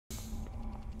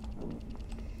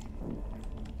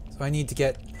So I need to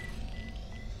get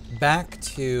back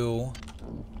to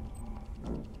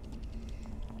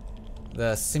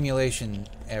the simulation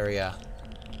area.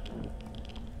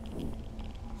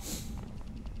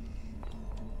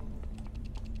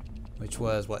 Which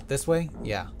was, what, this way?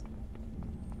 Yeah.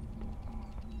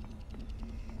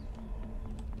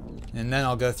 And then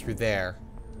I'll go through there.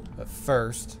 But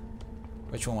first,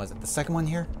 which one was it? The second one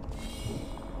here?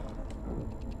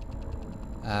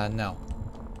 No.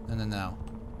 No.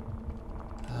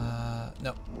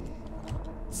 No.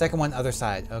 Second one, other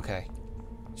side. Okay.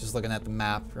 Just looking at the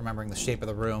map, remembering the shape of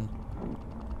the room.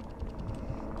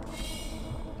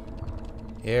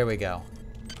 Here we go.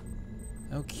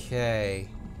 Okay.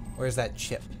 Where's that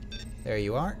chip? There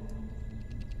you are.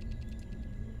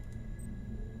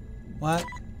 What?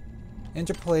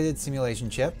 Interpolated simulation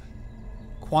chip.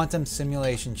 Quantum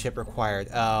simulation chip required.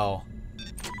 Oh.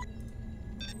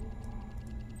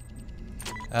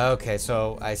 Okay,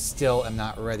 so I still am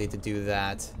not ready to do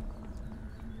that.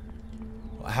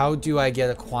 How do I get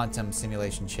a quantum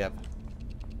simulation chip?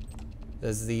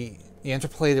 Does the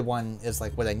interpolated one is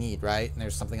like what I need, right? And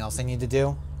there's something else I need to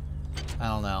do? I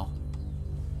don't know.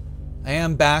 I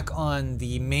am back on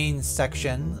the main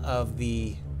section of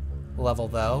the level,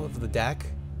 though, of the deck.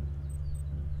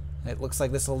 It looks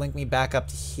like this will link me back up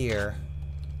to here.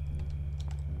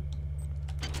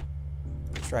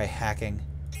 Try hacking.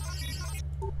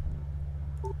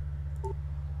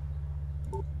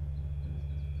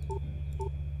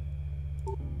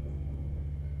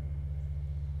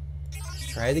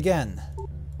 Let's try it again.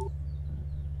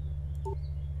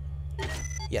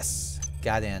 Yes,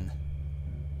 got in.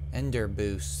 Ender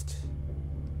boost.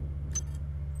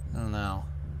 I don't know.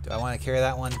 Do I want to carry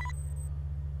that one?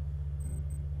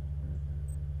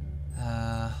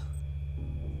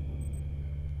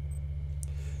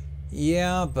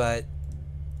 Yeah, but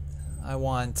I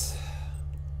want...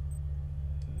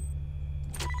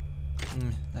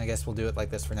 I guess we'll do it like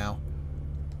this for now.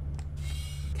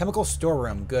 Chemical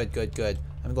storeroom. Good, good, good.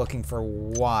 I'm looking for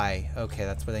Y. Okay,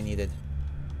 that's what I needed.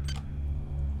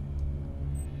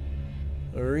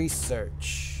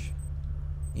 Research.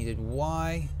 Needed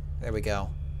Y. There we go.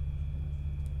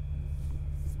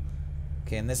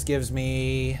 Okay, and this gives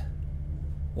me...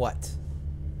 what?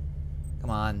 Come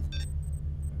on.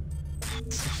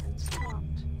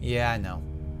 Yeah, I know.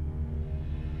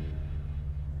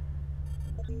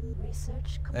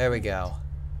 There we go.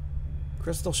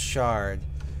 Crystal shard.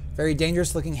 Very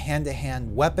dangerous looking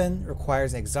hand-to-hand weapon.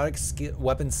 Requires an exotic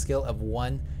weapon skill of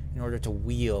 1 in order to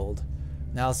wield.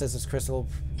 Analysis is crystal,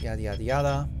 yada yada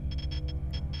yada.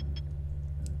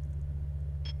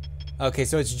 Okay,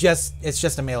 so it's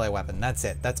just a melee weapon. That's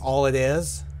it. That's all it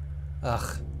is.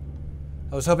 Ugh.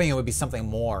 I was hoping it would be something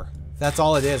more. If that's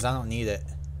all it is, I don't need it.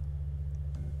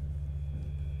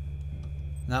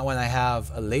 Not when I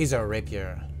have a laser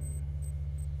rapier.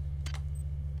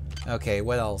 Okay,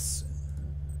 what else?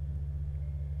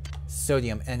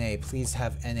 Sodium, Na. Please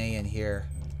have Na in here.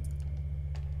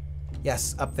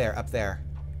 Yes, up there, up there.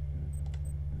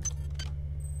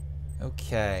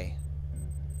 Okay.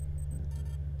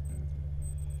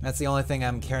 That's the only thing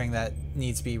I'm carrying that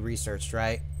needs to be researched,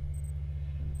 right?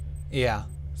 Yeah.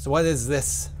 So what does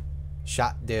this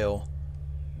shot do?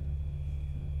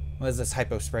 What does this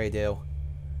hypo spray do?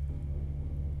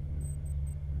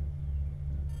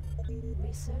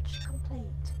 Research complete.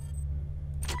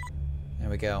 There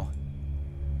we go.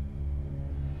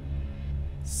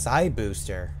 Psi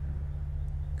booster.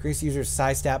 Increase user's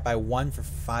psi stat by 1 for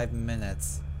 5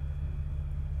 minutes.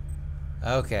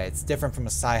 Okay, it's different from a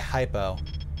psi hypo.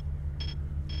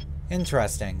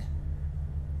 Interesting.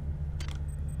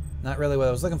 Not really what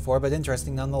I was looking for, but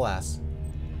interesting nonetheless.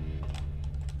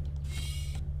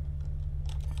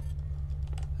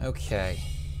 Okay.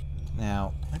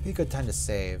 Now, might be a good time to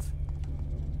save.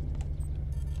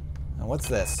 Now, what's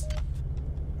this?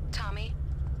 Tommy,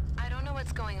 I don't know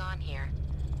what's going on here.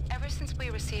 Ever since we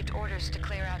received orders to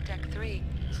clear out Deck 3,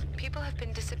 people have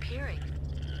been disappearing.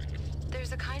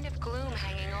 There's a kind of gloom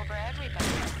hanging over everybody,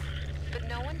 but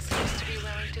no one seems to be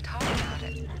willing to talk about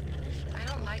it. I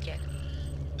don't like it.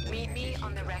 Meet me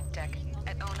on the rec deck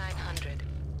at 0900.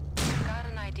 I've got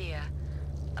an idea.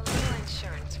 A little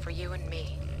insurance for you and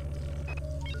me.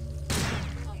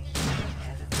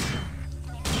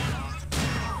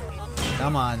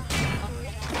 Come on.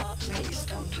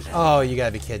 Oh, you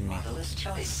gotta be kidding me.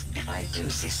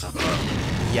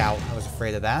 Yeah, I was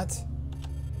afraid of that.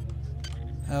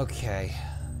 Okay.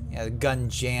 Yeah, the gun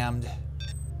jammed.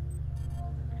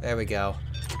 There we go.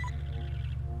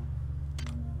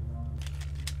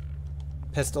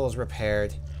 Pistol is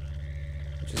repaired,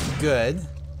 which is good.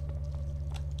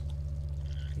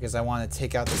 because I want to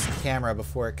take out this camera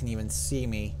before it can even see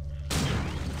me,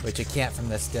 which it can't from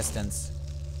this distance.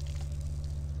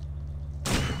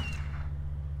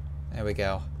 There we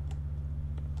go.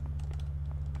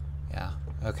 Yeah,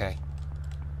 okay.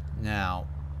 Now,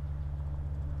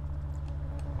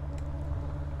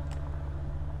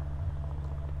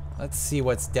 let's see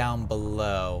what's down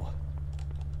below.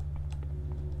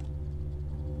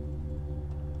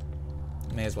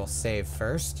 May as well save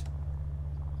first.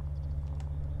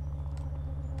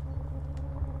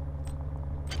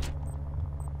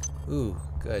 Ooh,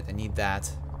 good. I need that.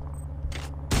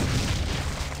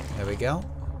 There we go.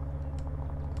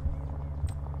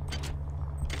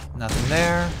 Nothing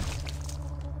there.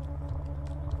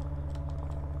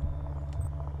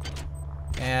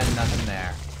 And nothing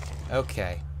there.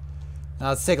 Okay. Now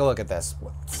let's take a look at this.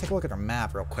 Let's take a look at our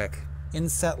map real quick.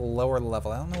 Inset lower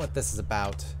level. I don't know what this is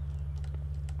about.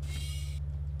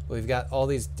 But we've got all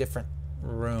these different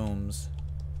rooms.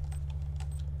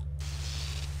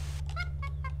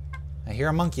 I hear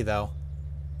a monkey though.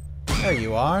 There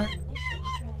you are.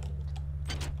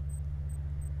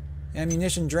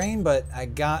 Ammunition drain, but I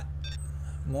got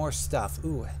more stuff.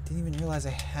 Ooh, I didn't even realize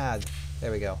I had.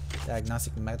 There we go.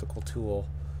 Diagnostic medical tool.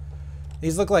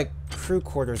 These look like crew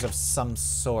quarters of some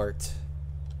sort.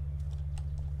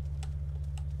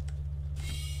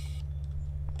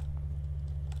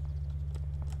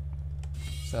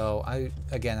 So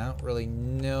again, I don't really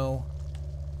know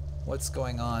what's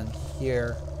going on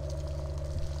here.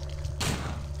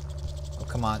 Oh,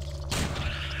 come on.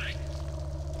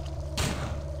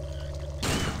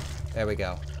 There we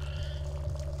go.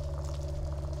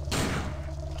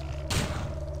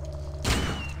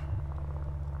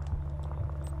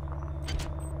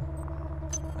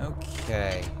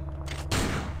 Okay.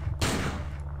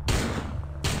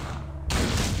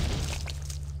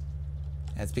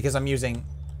 It's because I'm using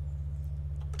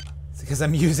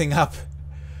up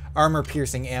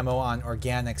armor-piercing ammo on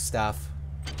organic stuff.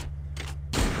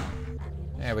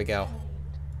 There we go.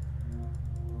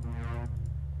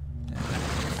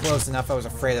 Close enough, I was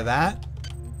afraid of that.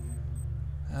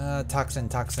 Toxin.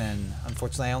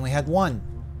 Unfortunately, I only had one.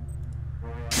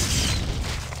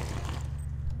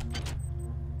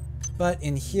 But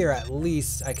in here, at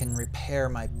least, I can repair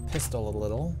my pistol a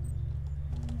little.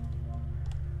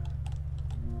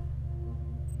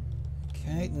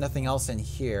 Okay, nothing else in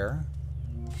here.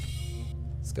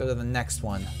 Let's go to the next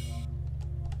one.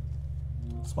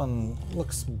 This one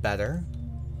looks better.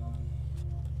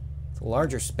 It's a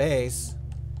larger space.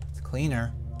 It's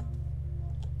cleaner.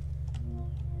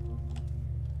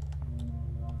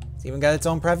 It's even got its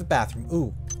own private bathroom.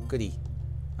 Ooh, goody.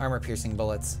 Armor-piercing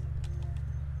bullets.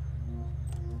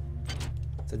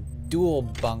 It's a dual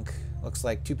bunk. Looks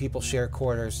like two people share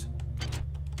quarters.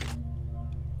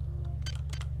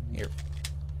 Here.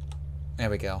 There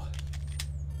we go.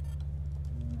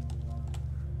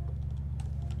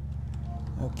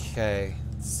 Okay.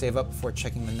 Let's save up before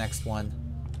checking the next one,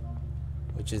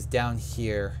 which is down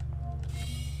here.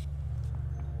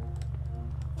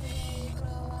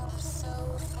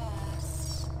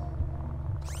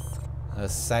 A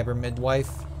cyber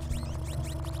midwife?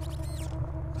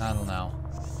 I don't know.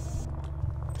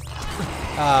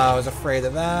 I was afraid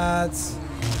of that.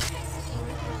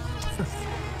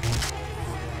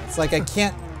 It's like I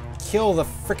can't kill the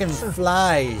frickin'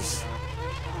 flies.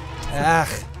 Ah.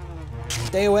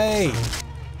 Stay away.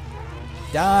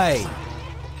 Die.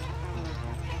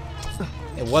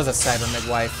 It was a cyber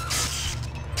midwife.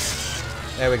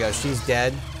 There we go. She's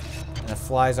dead. And the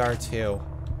flies are too.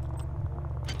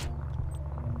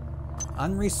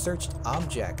 Unresearched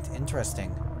object.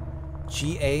 Interesting.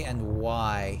 G, A, and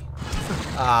Y.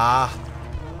 Ah.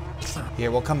 Here,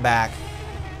 we'll come back.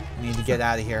 I need to get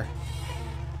out of here.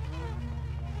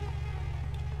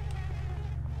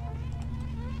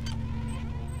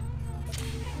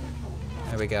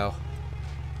 There we go.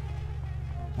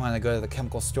 I want to go to the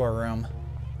chemical storeroom.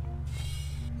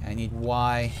 I need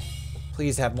Y.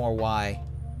 Please have more Y.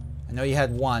 I know you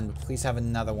had one, but please have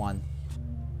another one.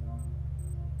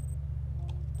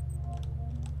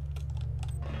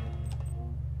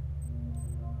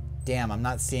 Damn, I'm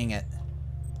not seeing it.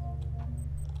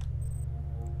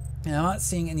 And I'm not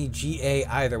seeing any GA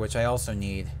either, which I also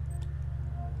need.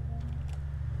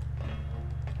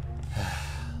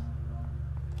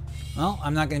 Well,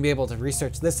 I'm not going to be able to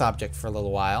research this object for a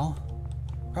little while.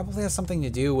 Probably has something to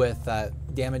do with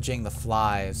damaging the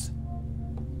flies.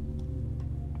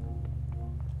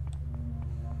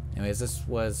 Anyways, this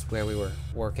was where we were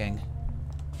working.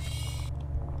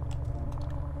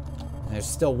 And there's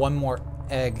still one more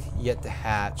egg yet to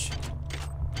hatch.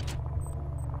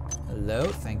 Hello,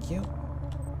 thank you.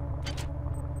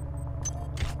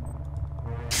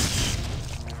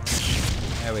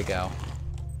 There we go.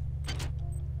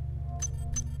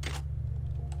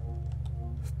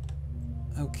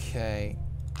 Okay.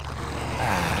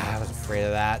 I was afraid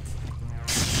of that.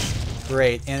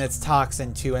 Great, and it's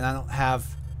toxin too, and I don't have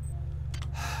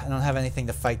anything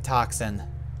to fight toxin.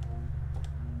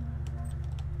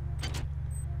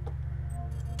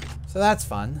 So that's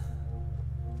fun.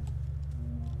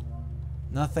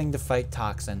 Nothing to fight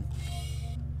toxin.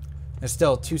 There's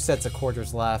still 2 sets of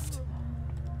quarters left.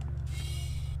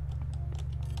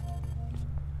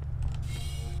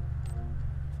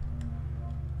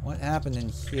 What happened in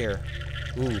here?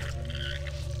 Ooh.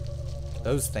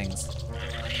 Those things.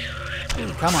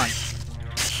 Ooh, come on.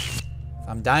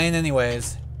 I'm dying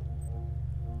anyways.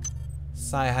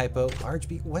 Psi-hypo. Large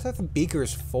beak. What are the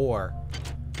beakers for?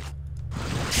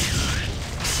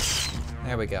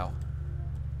 There we go.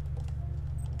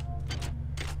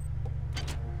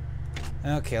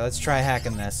 Okay, let's try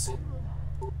hacking this.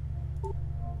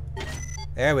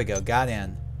 There we go. Got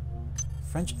in.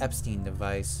 French Epstein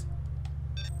device.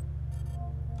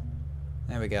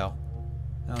 There we go.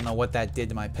 I don't know what that did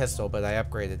to my pistol, but I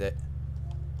upgraded it.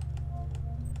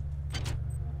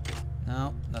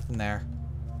 No, nothing there.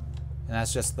 And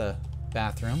that's just the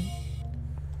bathroom.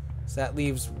 So that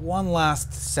leaves one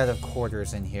last set of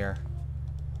quarters in here.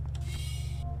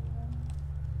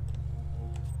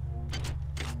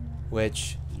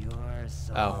 Which...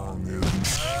 Oh.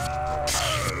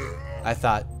 I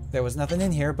thought there was nothing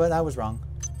in here, but I was wrong.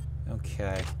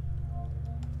 Okay.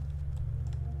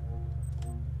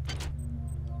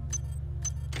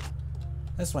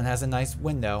 This one has a nice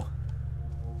window.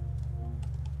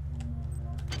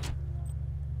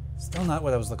 Still not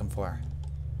what I was looking for.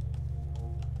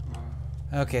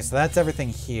 Okay, so that's everything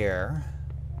here.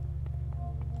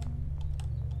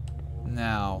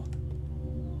 Now...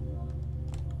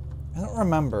 I don't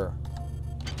remember.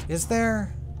 Is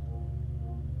there...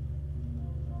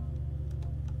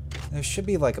 There should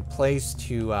be like a place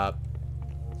to,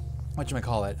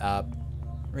 whatchamacallit,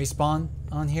 respawn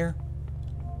on here?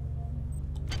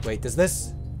 Wait, does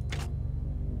this...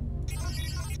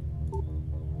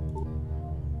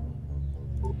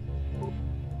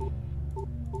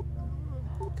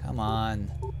 Come on.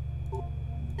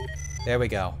 There we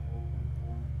go.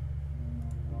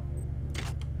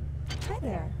 Hi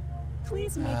there.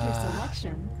 Please make your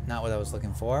selection. Not what I was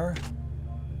looking for.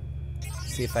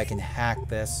 See if I can hack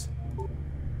this.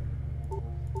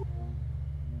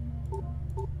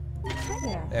 Hi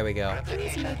there. There we go.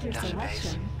 Please make your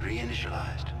selection.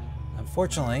 Reinitialized.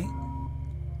 Unfortunately,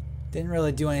 didn't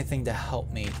really do anything to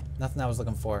help me. Nothing I was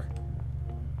looking for.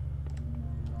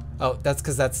 Oh, that's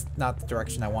because that's not the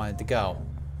direction I wanted to go.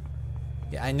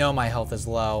 Yeah, I know my health is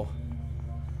low.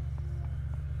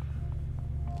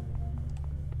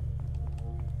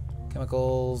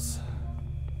 Chemicals.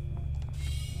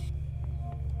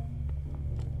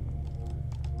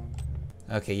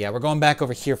 Okay, yeah, we're going back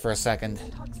over here for a second.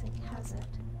 Toxic hazard.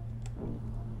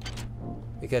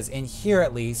 Because in here,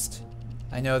 at least,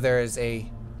 I know there is a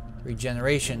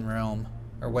regeneration room,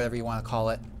 or whatever you want to call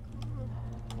it.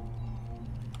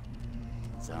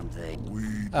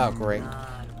 Something. Oh, great.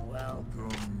 Not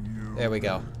welcome. There we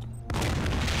go.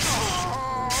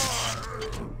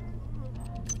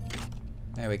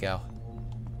 There we go.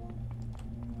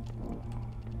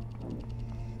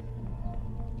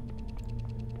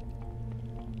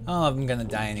 Oh, I'm gonna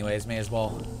die anyways, may as well.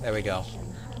 There we go.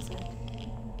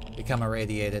 Become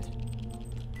irradiated.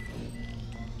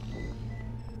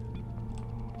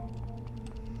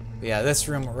 But yeah, this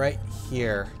room right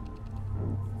here.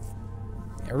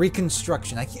 Yeah,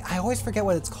 reconstruction. I always forget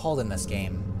what it's called in this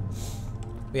game.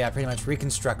 But yeah, pretty much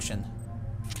reconstruction.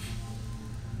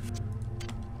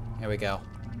 Here we go.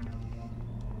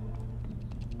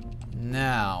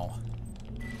 Now,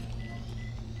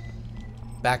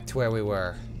 back to where we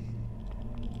were.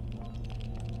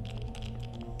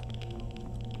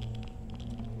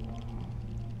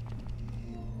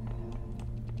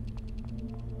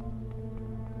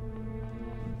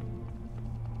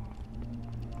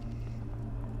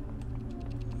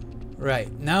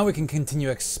 Right, now we can continue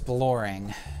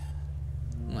exploring.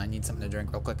 I need something to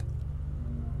drink real quick.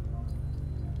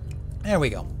 There we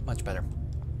go, much better.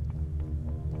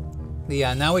 But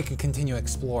yeah, now we can continue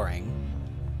exploring.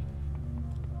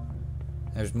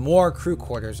 There's more crew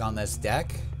quarters on this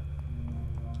deck.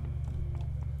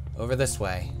 Over this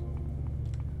way.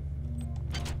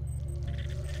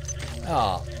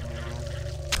 Oh.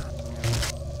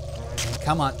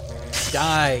 Come on.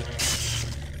 Die.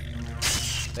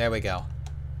 There we go.